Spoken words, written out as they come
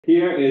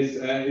here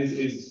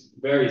is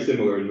very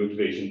similar in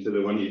motivation to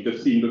the one you've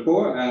just seen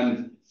before,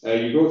 and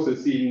you've also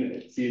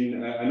seen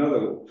another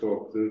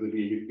talk, those of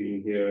you who've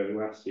been here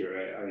last year,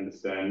 I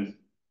understand.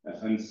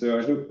 And so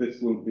I hope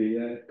this won't be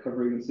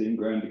covering the same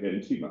ground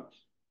again too much.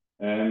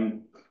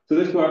 So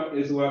this work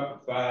is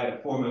work by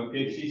a former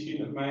PhD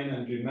student of mine,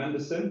 Andrew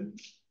Manderson.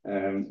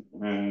 And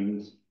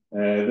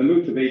the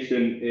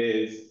motivation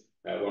is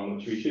one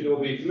which we should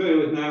all be familiar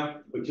with now,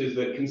 which is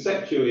that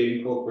conceptually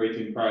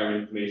incorporating prior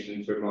information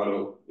into a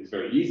model is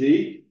very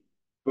easy,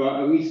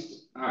 but at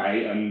least I,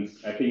 and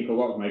I think a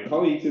lot of my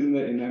colleagues in the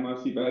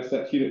MRC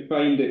Biostats unit,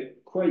 find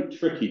it quite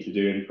tricky to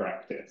do in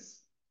practice.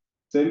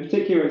 So in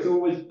particular, it's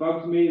always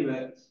bugged me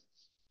that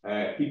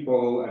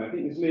people, and I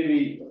think this may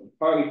be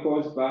partly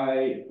caused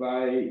by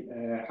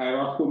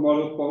hierarchical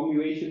model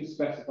formulation,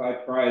 specify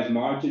priors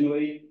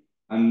marginally,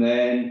 and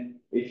then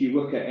if you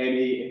look at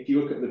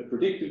the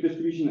predictive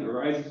distribution that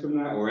arises from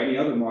that, or any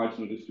other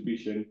marginal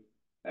distribution,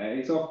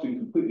 it's often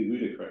completely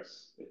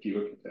ludicrous if you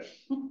look at it.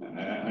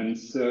 And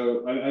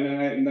so,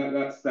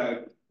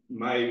 that's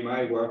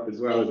my work as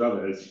well as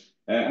others.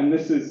 And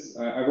this is,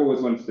 I've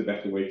always wanted a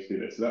better way to do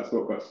this, so that's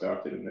what got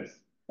started in this.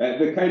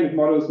 The kind of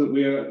models that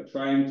we are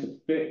trying to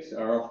fit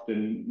are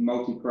often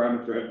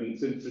multi-parameter evidence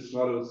synthesis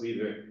models.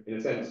 These are, in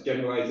a sense,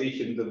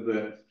 generalizations of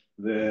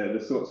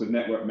the sorts of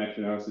network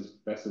meta-analysis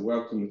Professor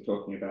Welton was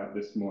talking about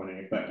this morning,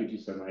 if that gives you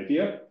some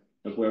idea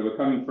of where we're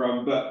coming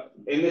from. But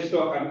in this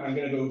talk, I'm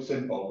going to go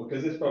simple,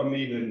 because this problem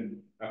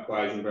even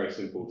applies in very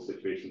simple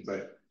situations.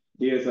 Like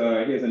here's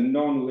a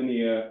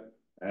non-linear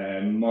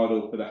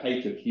model for the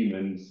height of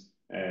humans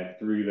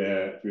through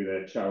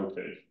their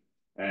childhood.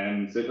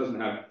 So it doesn't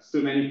have so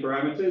many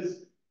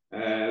parameters,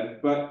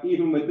 but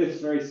even with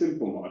this very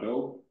simple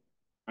model,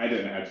 I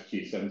don't know how to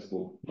choose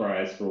sensible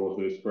priors for all of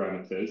those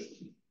parameters.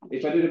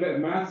 If I did a bit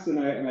of maths and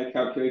I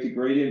calculated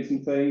gradients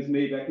and things,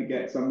 maybe I could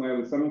get somewhere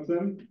with some of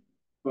them.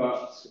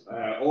 But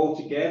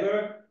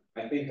altogether,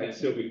 I think I'd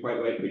still be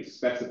quite likely to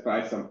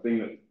specify something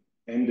that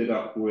ended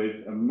up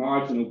with a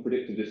marginal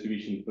predictive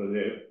distribution for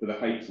the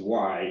heights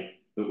y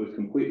that was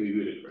completely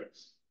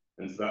ludicrous.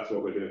 And so that's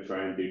what we're going to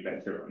try and do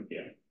better on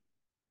here.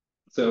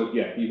 So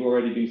yeah, you've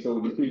already been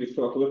told in the previous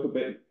talk a little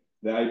bit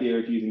the idea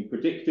of using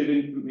predictive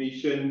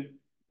information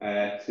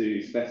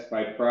to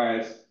specify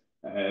priors,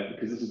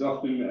 because this is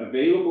often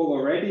available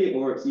already,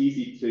 or it's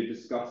easy to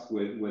discuss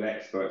with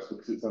experts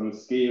because it's on the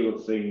scale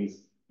of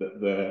things that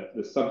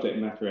the subject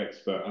matter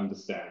expert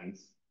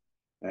understands.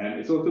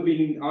 It's also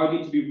been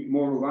argued to be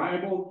more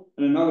reliable,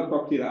 and another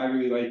property that I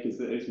really like is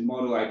that it's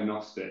model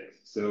agnostic.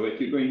 So if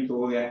you're going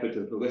through all the effort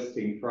of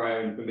listing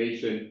prior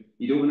information,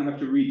 you don't want to have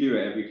to redo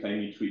it every time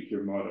you tweak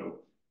your model,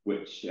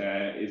 which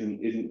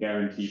isn't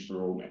guaranteed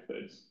for all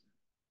methods.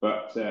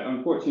 But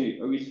unfortunately,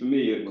 at least for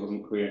me, it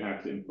wasn't clear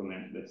how to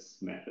implement this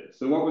method.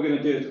 So what we're going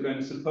to do is we're going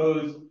to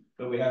suppose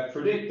that we have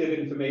predictive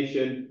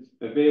information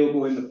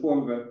available in the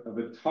form of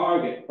a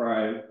target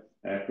prior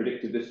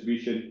predictive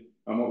distribution.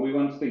 And what we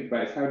want to think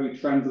about is how do we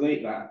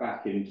translate that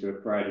back into a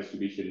prior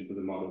distribution for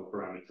the model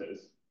parameters.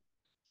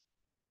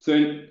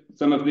 So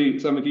some of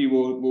you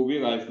will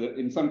realize that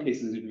in some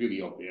cases it's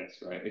really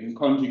obvious, right? In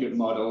conjugate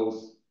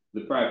models,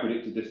 the prior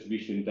predictive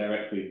distribution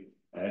directly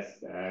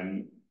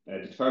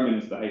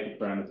determines the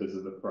hyperparameters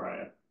of the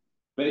prior.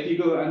 But if you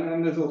go,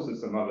 and there's also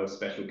some other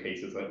special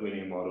cases like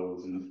linear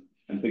models and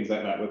things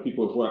like that, where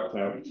people have worked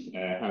out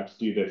how to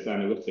do this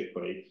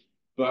analytically.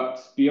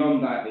 But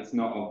beyond that, it's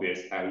not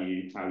obvious how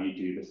you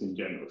do this in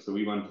general. So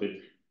we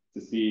wanted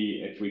to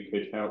see if we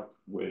could help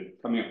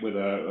with coming up with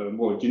a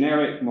more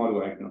generic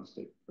model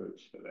agnostic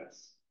approach for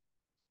this.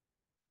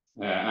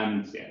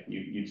 And yeah,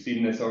 you've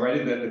seen this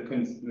already.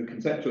 The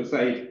conceptual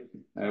side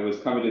was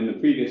covered in the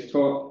previous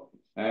talk.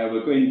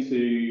 We're going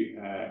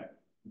to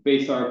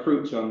base our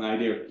approach on the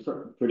idea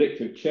of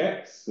predictive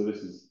checks. So this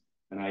is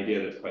an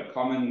idea that's quite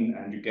common.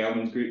 Andrew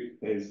Gelman's group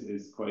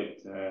is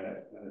quite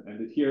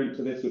adherent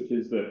to this, which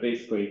is that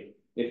basically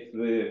if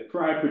the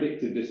prior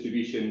predictive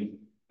distribution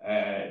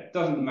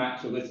doesn't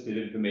match the listed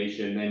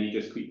information, then you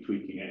just keep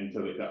tweaking it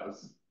until it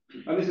does.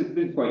 And this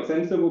is quite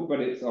sensible, but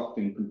it's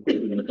often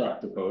completely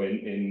impractical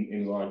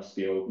in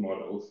large-scale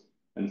models.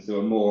 And so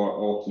a more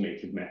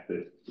automated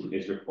method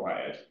is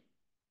required.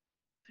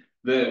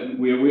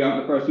 We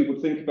aren't the first people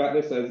to think about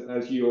this,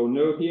 as you all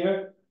know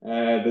here.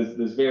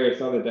 There's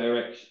various other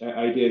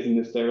ideas in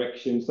this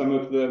direction. Some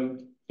of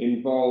them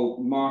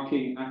involve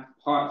marking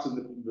parts of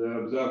the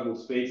observable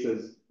space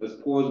as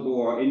plausible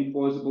or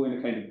implausible in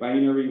a kind of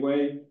binary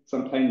way,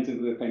 sometimes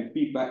in a kind of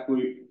feedback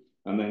loop.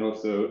 And then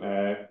also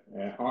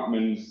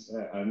Hartman's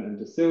and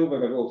De Silva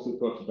have also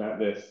thought about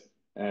this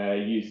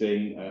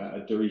using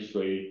a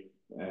Dirichlet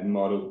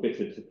model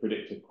fitted to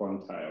predictive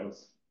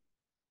quantiles.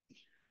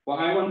 What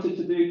I wanted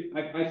to do,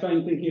 I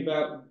find thinking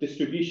about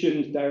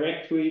distributions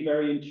directly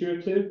very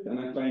intuitive, and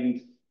I find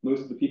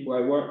most of the people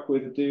I work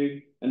with do.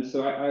 And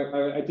so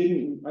I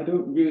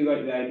don't really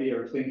like the idea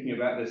of thinking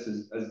about this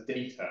as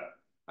data.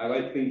 I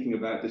like thinking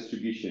about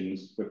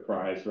distributions for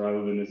priors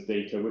rather than as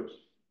data,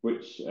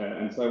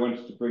 and so I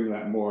wanted to bring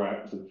that more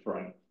out to the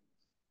front.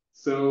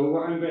 So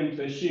what I'm going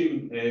to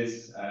assume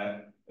is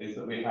that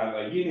we have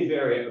a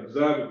univariate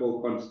observable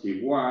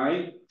quantity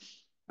y,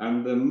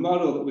 and the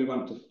model that we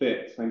want to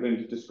fit, I'm going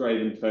to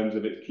describe in terms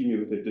of its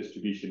cumulative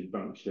distribution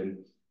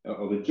function,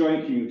 or the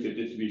joint cumulative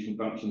distribution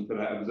function for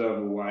that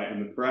observable y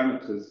and the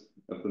parameters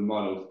of the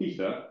model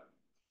theta.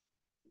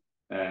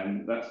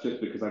 That's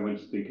just because I want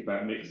to think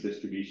about mixed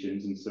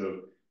distributions, and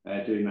so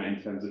doing that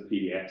in terms of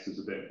PDFs is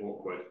a bit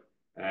awkward.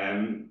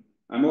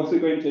 I'm also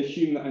going to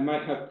assume that I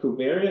might have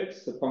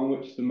covariates upon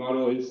which the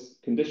model is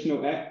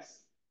conditional x,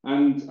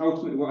 and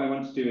ultimately what I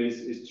want to do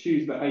is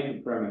choose the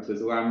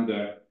hyperparameters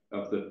lambda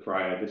of the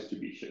prior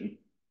distribution.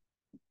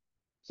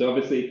 So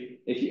obviously,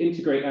 if you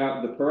integrate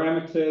out the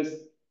parameters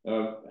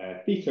of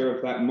theta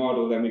of that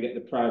model, then we get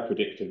the prior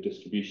predictive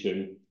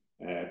distribution,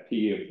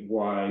 P of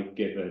y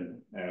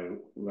given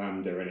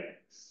lambda and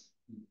x.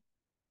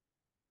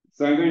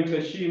 So I'm going to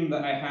assume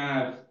that I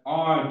have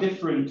R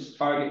different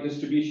target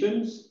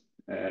distributions,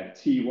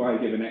 Ty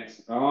given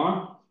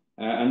xr,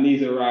 and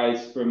these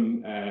arise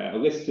from a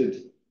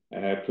listed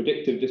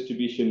predictive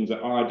distributions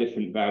at R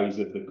different values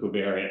of the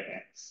covariate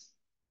x.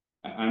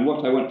 And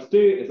what I want to do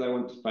is I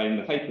want to find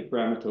the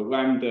hyperparameter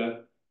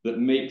lambda that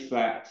makes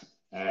that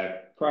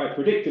prior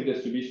predictive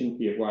distribution,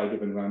 P of y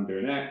given lambda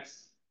and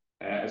x,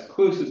 as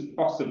close as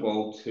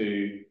possible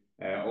to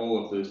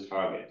all of those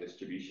target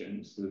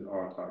distributions, those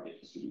R target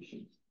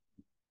distributions.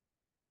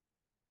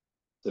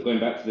 So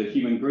going back to the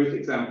human growth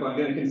example, I'm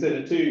going to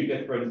consider two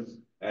different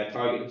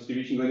target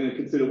distributions. I'm going to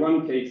consider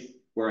one case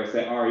where I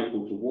set R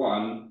equal to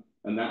 1,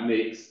 and that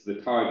makes the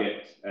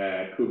target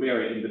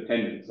covariate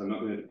independent, so I'm not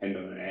going to depend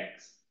on an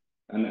x.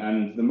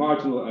 And the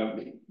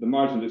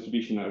marginal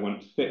distribution that I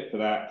want to fit for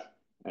that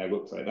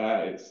looks like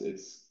that.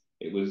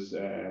 It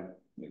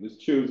was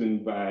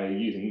chosen by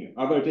using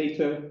other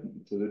data,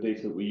 so the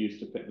data that we use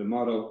to fit the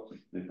model.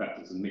 In fact,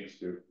 it's a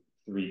mixture of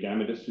 3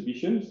 gamma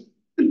distributions.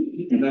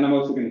 And then I'm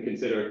also going to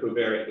consider a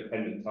covariate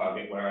dependent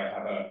target where I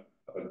have a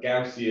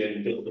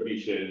Gaussian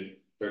distribution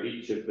for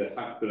each of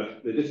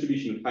the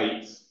distribution of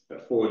heights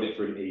at 4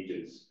 different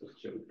ages of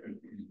children.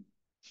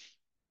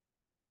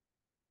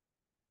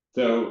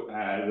 So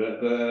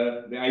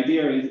the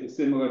idea is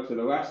similar to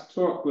the last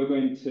talk. We're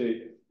going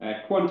to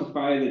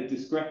quantify the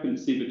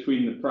discrepancy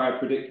between the prior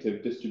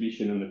predictive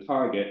distribution and the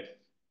target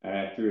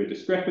through a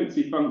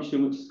discrepancy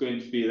function, which is going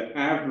to be the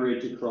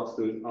average across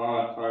those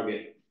R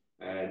target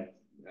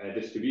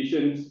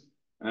distributions.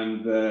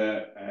 And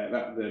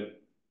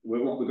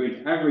what we're going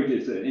to average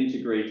is an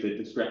integrated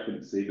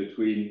discrepancy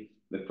between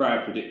the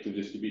prior predictive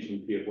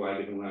distribution P of y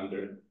given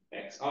lambda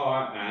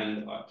xr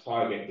and our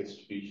target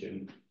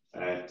distribution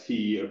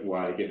T of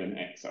y given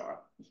xr.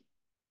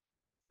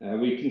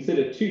 We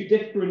consider 2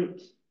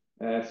 different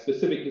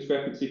specific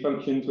discrepancy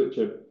functions, which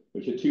are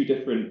 2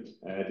 different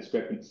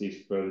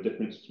discrepancies for the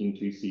difference between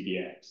 2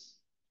 CDFs.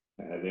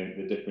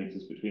 The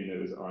differences between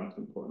those aren't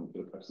important for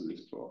the purpose of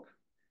this talk.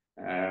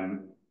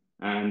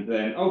 And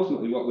then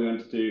ultimately what we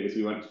want to do is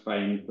we want to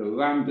find the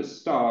lambda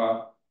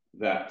star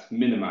that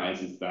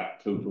minimizes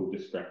that total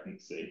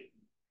discrepancy,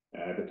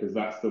 because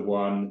that's the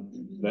one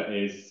that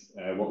is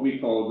what we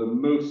call the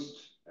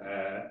most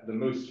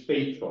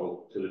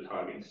faithful to the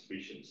target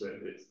distribution. So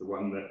it's the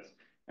one that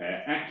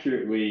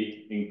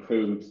accurately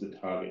encodes the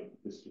target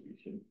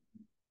distribution.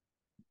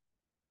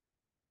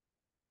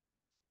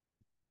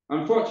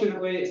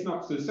 Unfortunately, it's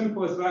not so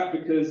simple as that,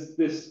 because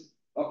this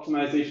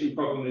optimization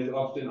problem is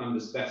often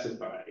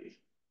underspecified.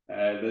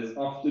 There's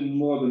often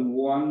more than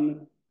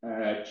one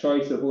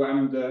choice of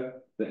lambda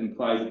that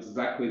implies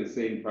exactly the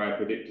same prior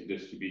predictive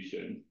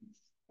distribution,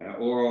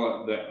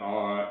 or that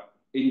are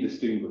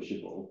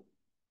indistinguishable.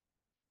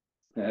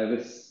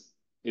 This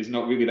is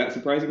not really that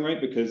surprising,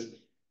 right? Because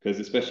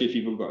especially if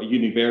you've got a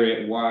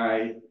univariate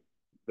y,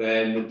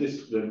 then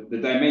the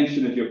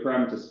dimension of your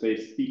parameter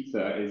space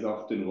theta is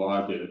often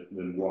larger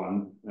than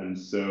 1, and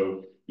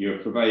so you're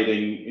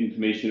providing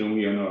information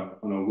only on a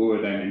lower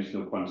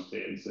dimensional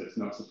quantity, and so it's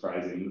not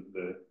surprising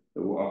that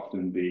there will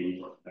often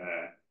be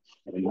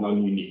a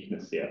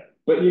non-uniqueness here.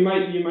 But you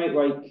might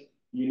like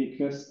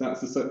uniqueness.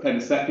 That's the kind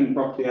of second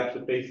property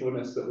after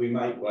faithfulness that we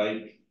might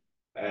like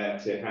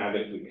to have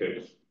if we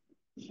could.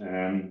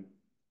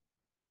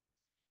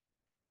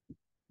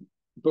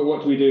 But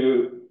what do we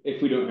do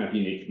if we don't have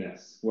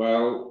uniqueness?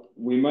 Well,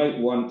 we might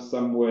want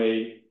some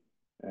way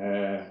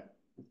what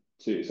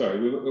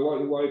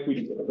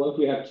if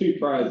we have 2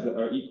 priors that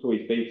are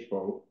equally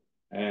faithful?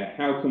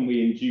 How can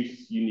we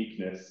induce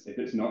uniqueness if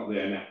it's not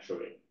there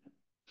naturally?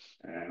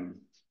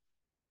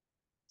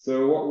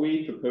 So what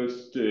we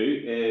propose to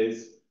do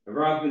is,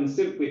 rather than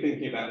simply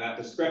thinking about that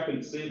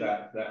discrepancy,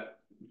 that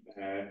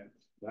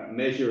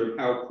measure of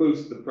how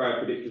close the prior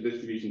predictive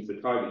distribution to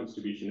the target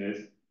distribution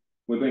is,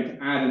 we're going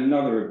to add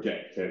another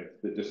objective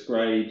that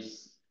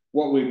describes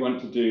what we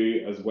want to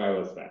do as well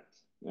as that.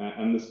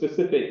 And the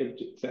specific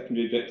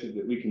secondary objective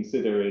that we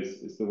consider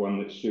is the one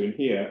that's shown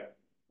here.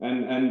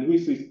 And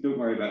loosely, don't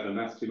worry about the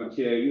maths too much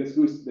here. This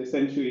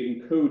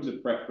essentially encodes a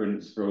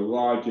preference for a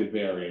larger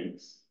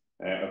variance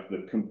of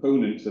the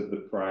components of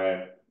the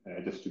prior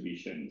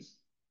distributions.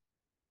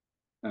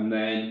 And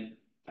then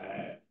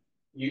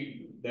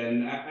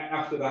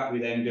After that, we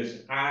then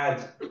just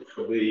add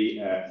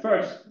the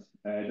first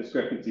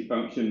discrepancy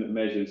function that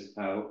measures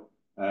how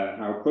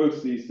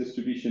close these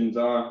distributions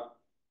are,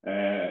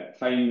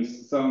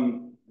 times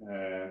some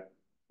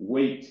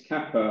weight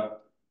kappa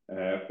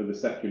for the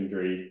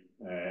secondary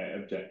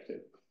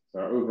objective. So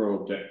our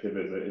overall objective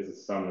is a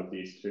sum of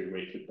these two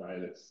weighted by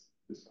this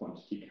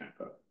quantity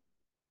kappa.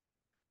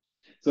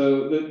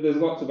 So there's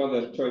lots of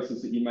other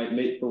choices that you might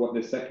make for what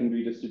the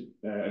secondary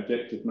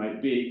objective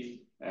might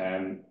be,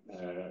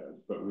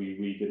 but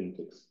we didn't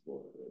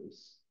explore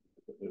those.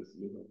 Let's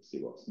see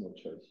what small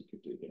choice you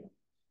could do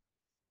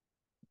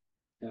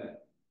here.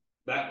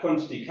 That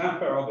quantity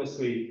kappa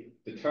obviously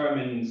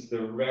determines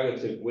the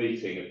relative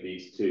weighting of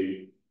these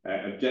two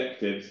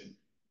objectives,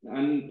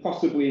 and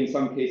possibly in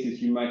some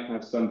cases you might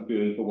have some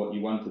feeling for what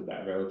you wanted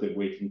that relative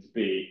weighting to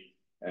be,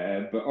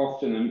 but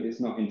often it's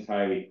not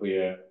entirely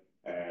clear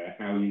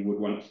how you would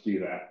want to do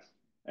that.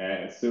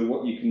 So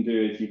what you can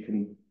do is you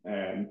can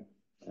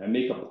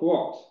make a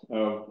plot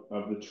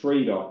of the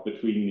trade-off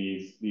between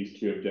these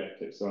two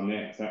objectives. So on the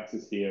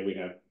x-axis here we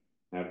have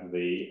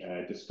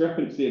the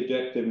discrepancy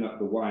objective, and up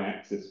the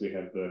y-axis we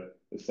have the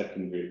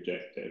secondary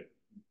objective.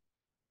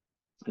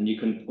 And you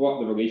can plot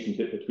the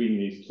relationship between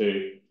these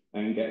two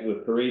and get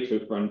the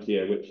Pareto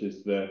frontier, which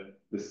is the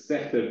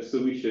set of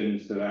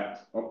solutions to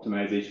that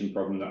optimization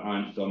problem that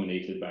aren't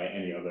dominated by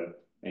any other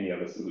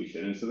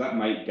solution. And so that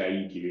might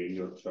guide you in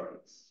your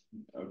choice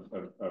of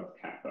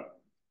kappa.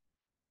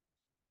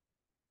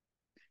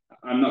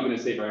 I'm not going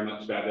to say very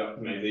much about the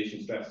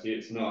optimization strategy.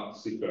 It's not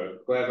super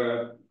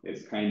clever.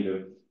 It's kind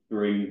of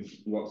throwing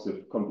lots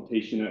of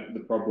computation at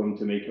the problem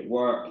to make it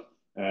work.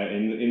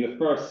 In the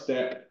first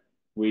step,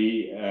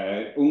 we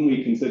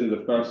only consider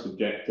the first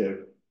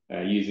objective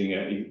using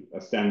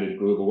a standard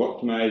global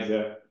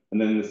optimizer.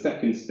 And then in the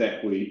second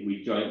step,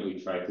 we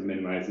jointly try to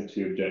minimize the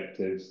two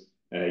objectives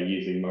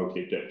using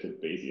multi-objective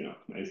Bayesian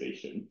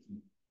optimization.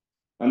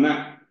 And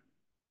that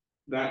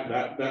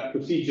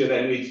procedure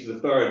then leads to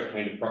the third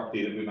kind of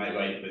property that we might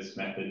like this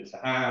method to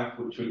have,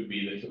 which would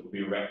be that it will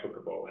be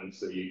replicable. And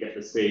so you get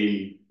the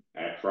same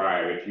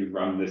prior if you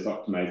run this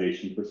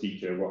optimization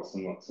procedure lots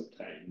and lots of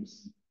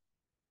times.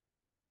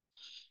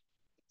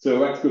 So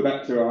let's go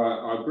back to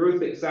our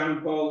growth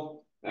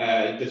example.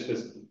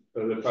 Just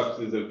for the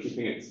purposes of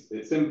keeping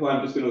it simple,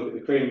 I'm just going to look at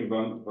the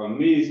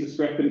Kramer-von-Mies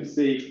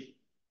discrepancy.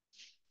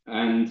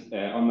 And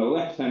on the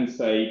left-hand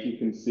side, you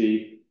can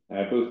see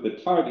both the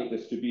target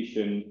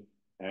distribution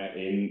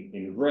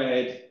in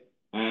red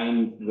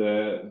and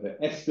the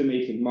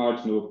estimated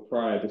marginal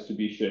prior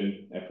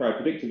distribution,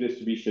 prior predictive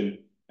distribution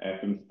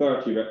from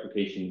 30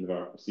 replications of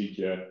our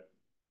procedure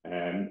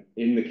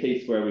in the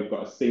case where we've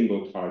got a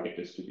single target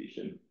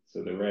distribution.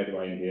 So the red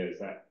line here is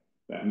that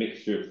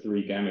mixture of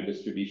three gamma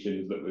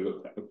distributions that we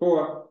looked at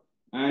before.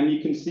 And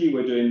you can see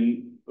we're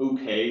doing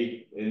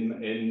okay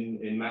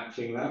in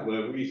matching that.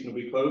 We're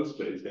reasonably close,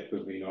 but it's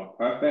definitely not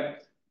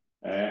perfect.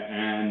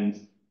 And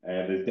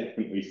there's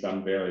definitely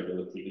some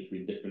variability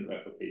between different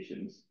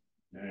replications.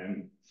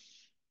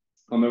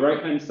 On the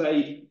right-hand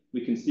side,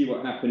 we can see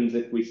what happens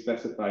if we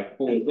specify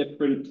 4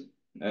 different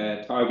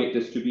target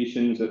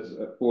distributions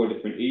at 4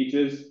 different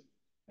ages.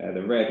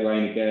 The red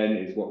line again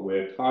is what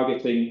we're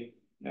targeting,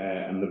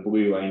 and the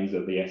blue lines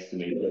are the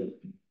estimated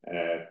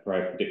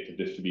prior predictive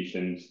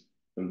distributions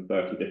from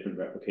 30 different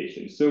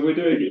replications. So we're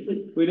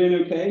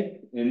doing okay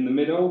in the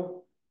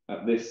middle.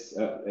 At this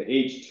at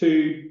age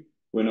 2,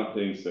 we're not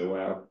doing so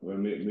well.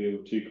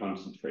 We're too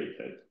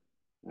concentrated,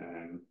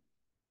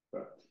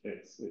 but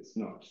it's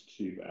not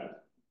too bad.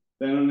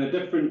 Then on a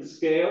different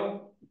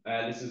scale,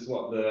 this is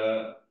what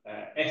the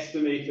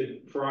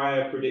estimated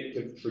prior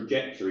predictive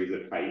trajectories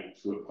of height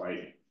look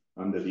like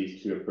under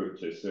these two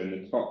approaches. So in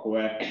the top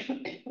left,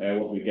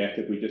 what we get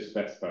if we just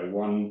specify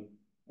one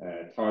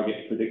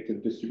target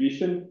predictive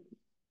distribution.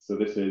 So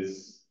this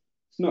is,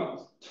 it's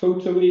not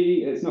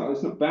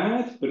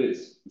bad, but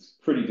it's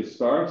pretty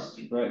dispersed,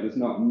 right? There's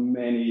not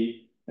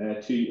many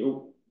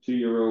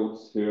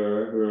two-year-olds who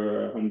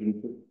are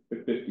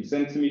 150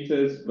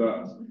 centimeters,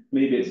 but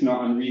maybe it's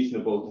not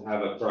unreasonable to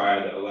have a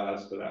prior that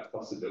allows for that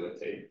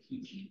possibility.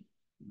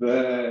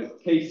 The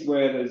case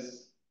where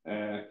there's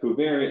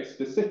covariate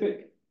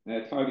specific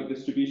target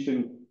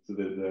distribution, so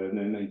the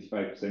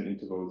 95%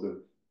 intervals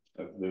of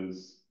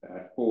those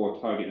 4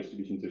 target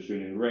distributions are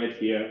shown in red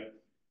here.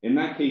 In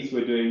that case,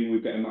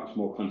 we've got a much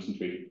more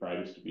concentrated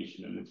prior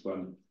distribution, and this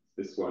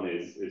one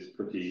is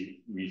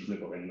pretty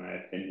reasonable in my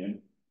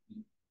opinion.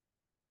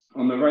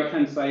 On the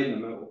right-hand side,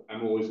 and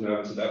I'm always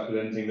nervous about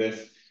presenting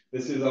this.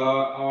 This is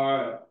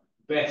our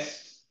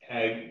best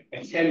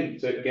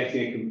attempt at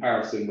getting a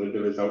comparison with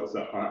the results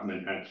that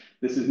Hartman had.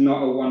 This is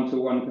not a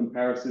one-to-one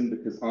comparison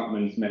because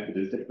Hartman's method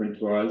is different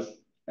to ours.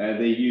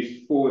 They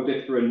used 5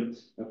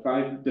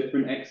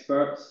 different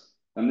experts,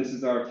 and this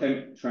is our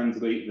attempt to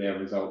translate their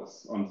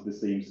results onto the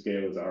same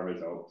scale as our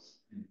results.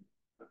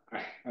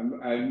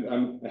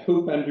 I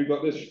hope Andrew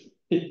got this,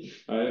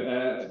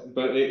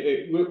 but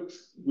it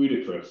looks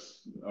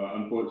ludicrous,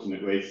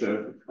 unfortunately.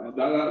 So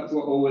that's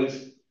what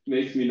always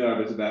makes me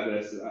nervous about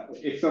this.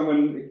 If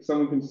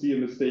someone can see a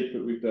mistake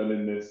that we've done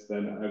in this,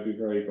 then I'd be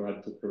very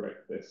glad to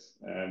correct this,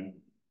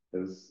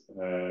 because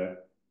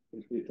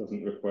it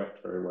doesn't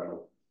reflect very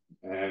well.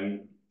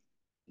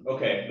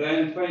 Okay,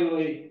 then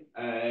finally,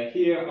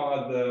 here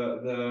are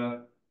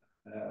the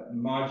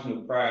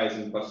marginal priors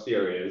and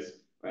posteriors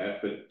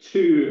for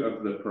two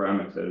of the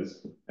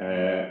parameters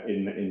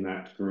in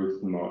that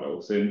growth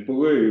model. So in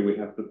blue, we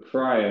have the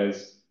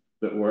priors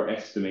that were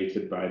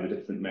estimated by the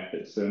different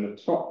methods. So in the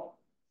top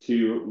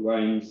two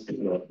lines,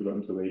 I've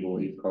forgotten to label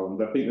these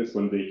columns. I think this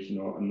one's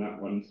H0 and that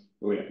one's,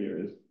 oh yeah, here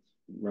it is,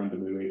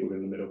 randomly labeled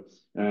in the middle.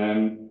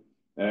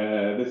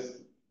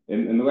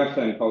 In the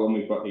left-hand column,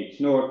 we've got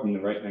H0, and the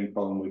right-hand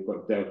column, we've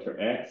got delta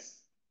S.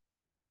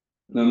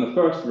 Now, in the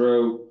first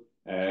row,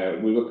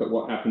 we look at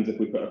what happens if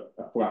we put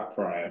a flat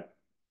prior.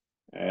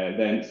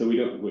 So we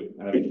don't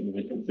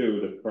show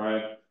the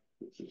prior,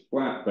 which is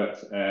flat, but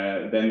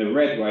then the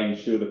red lines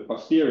show the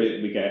posterior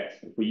that we get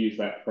if we use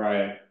that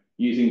prior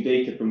using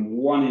data from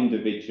one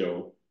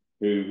individual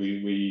who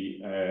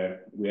we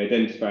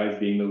identify as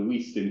being the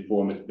least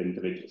informative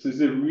individual. So this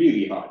is a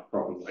really hard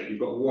problem. Like, you've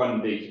got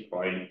one data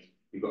point,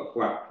 you've got a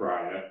flat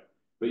prior,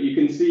 but you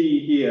can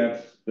see here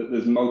that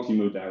there's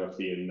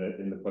multimodality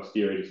in the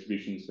posterior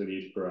distributions for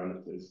these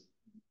parameters.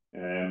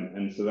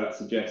 And so that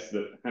suggests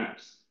that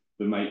perhaps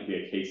there might be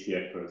a case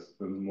here for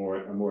a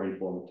more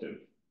informative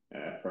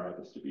prior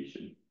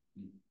distribution.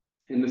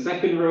 In the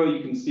second row,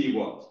 you can see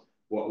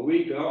what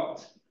we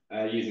got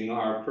using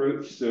our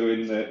approach. So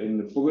in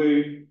the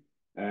blue,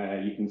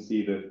 you can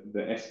see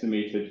the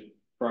estimated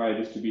prior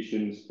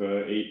distributions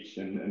for H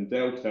and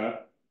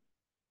delta.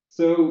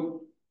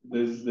 So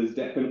there's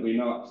definitely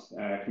not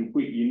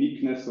complete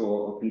uniqueness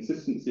or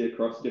consistency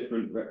across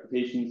different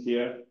replications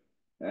here.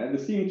 There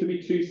seem to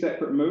be two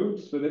separate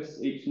modes for this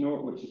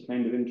H0, which is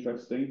kind of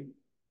interesting.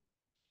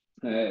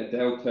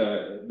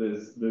 Delta,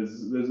 there's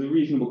a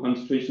reasonable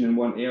concentration in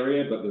one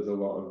area, but there's a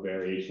lot of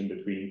variation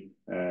between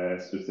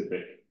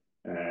specific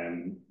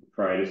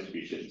prior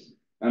distributions.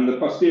 And the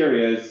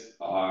posteriors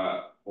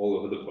are all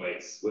over the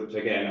place, which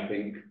again, I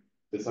think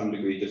to some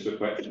degree just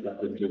reflects that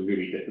it's a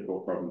really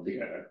difficult problem to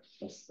get a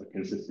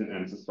consistent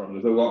answers from.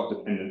 There's a lot of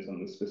dependence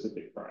on the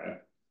specific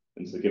prior.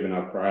 And so given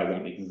our priors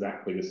aren't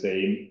exactly the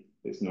same,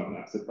 it's not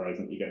that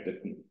surprising that you get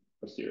different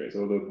posteriors,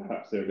 although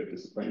perhaps they're a bit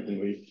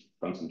disappointingly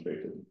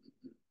concentrated.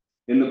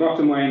 In the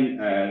bottom line,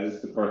 this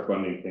is the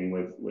corresponding thing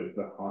with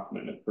the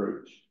Hartman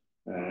approach.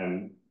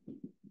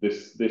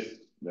 This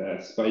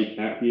spike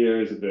out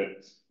here is a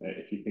bit,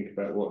 if you think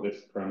about what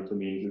this parameter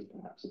means, is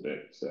perhaps a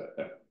bit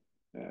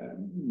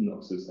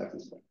not so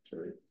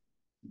satisfactory.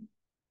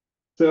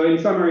 So in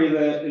summary,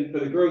 for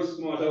the growth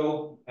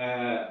model,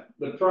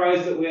 the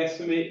priors that we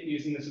estimate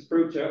using this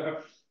approach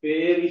are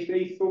fairly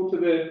faithful to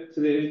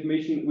the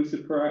information that we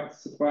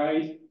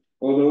supplied,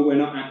 although we're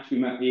not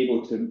actually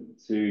able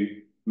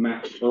to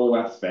match all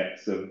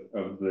aspects of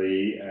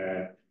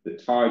the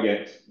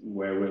target,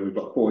 where we've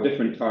got 4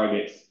 different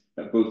targets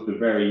at both the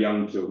very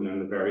young children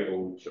and the very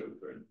old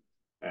children.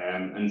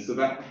 And so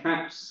that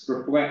perhaps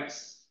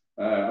reflects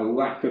a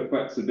lack of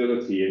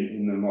flexibility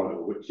in the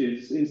model, which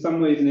is in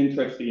some ways an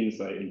interesting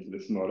insight into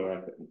this model,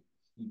 I think.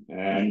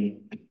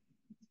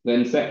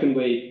 Then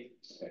secondly,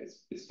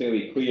 it's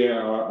fairly clear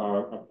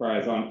our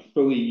priors aren't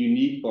fully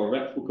unique or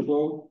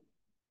replicable.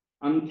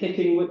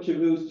 Unpicking which of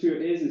those two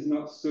it is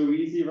not so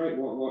easy, right?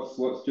 What's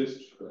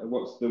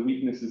the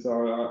weaknesses of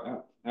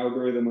our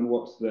algorithm and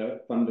what's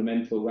the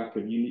fundamental lack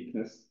of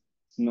uniqueness?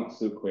 It's not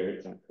so clear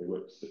exactly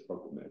which the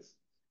problem is.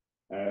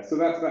 So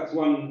that's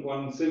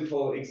one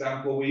simple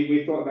example.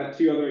 We thought about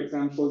 2 other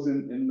examples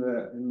in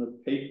the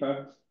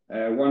paper.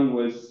 One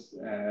was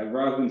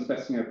rather than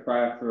specifying a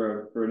prior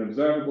for an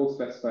observable,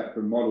 specify it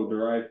for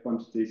model-derived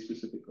quantities,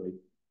 specifically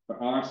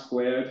for R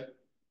squared.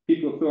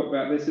 People have thought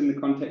about this in the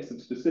context of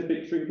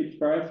specific shrinkage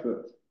priors,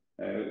 but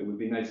it would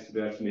be nice to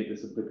be able to make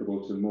this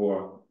applicable to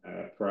more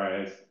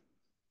priors.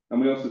 And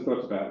we also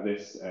thought about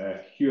this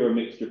pure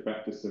mixture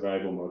factor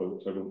survival model,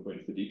 which I won't go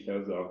into the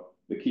details of.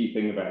 The key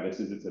thing about this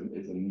is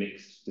it's a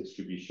mixed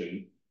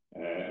distribution,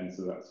 and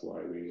so that's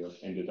why we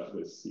ended up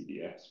with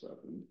CDFs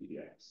rather than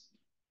PDFs.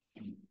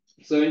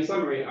 So in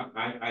summary,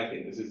 I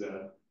think this is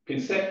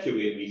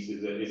conceptually at least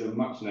is a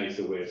much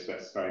nicer way of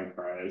specifying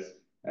priors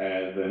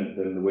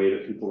than the way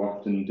that people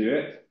often do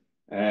it.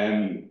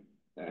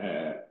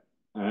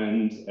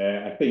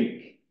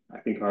 I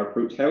think our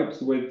approach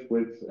helps with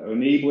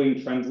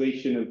enabling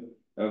translation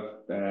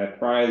of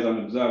priors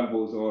on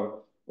observables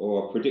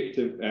or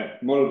predictive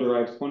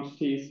model-derived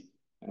quantities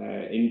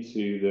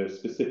into the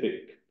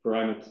specific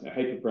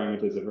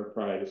hyperparameters of a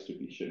prior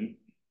distribution.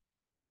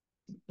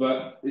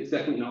 But it's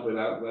definitely not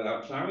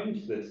without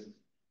challenge.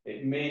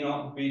 It may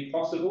not be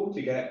possible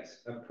to get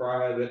a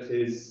prior that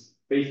is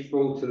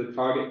faithful to the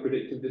target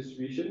predictive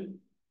distribution.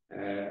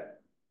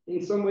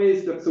 In some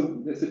ways, that's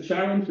a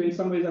challenge, but in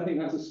some ways, I think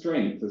that's a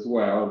strength as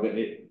well, that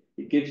it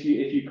gives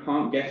you, if you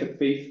can't get a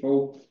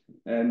faithful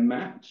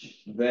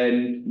match,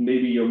 then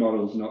maybe your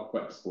model's not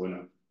flexible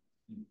enough.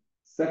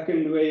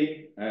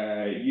 Secondly,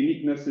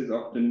 uniqueness is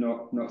often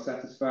not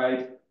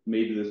satisfied.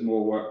 maybe there's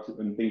more work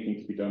and thinking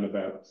to be done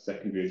about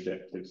secondary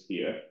objectives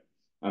here.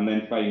 And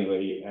then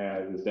finally,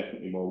 there's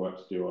definitely more work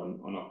to do on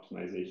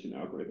optimization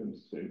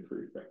algorithms to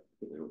improve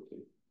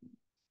predictability.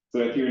 So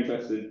if you're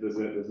interested, there's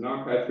an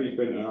archive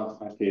preprint and art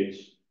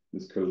package.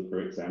 There's code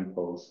for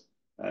examples.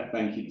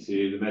 Thank you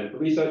to the Medical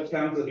Research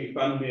Council who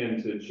fund me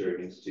and to the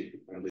Turing Institute.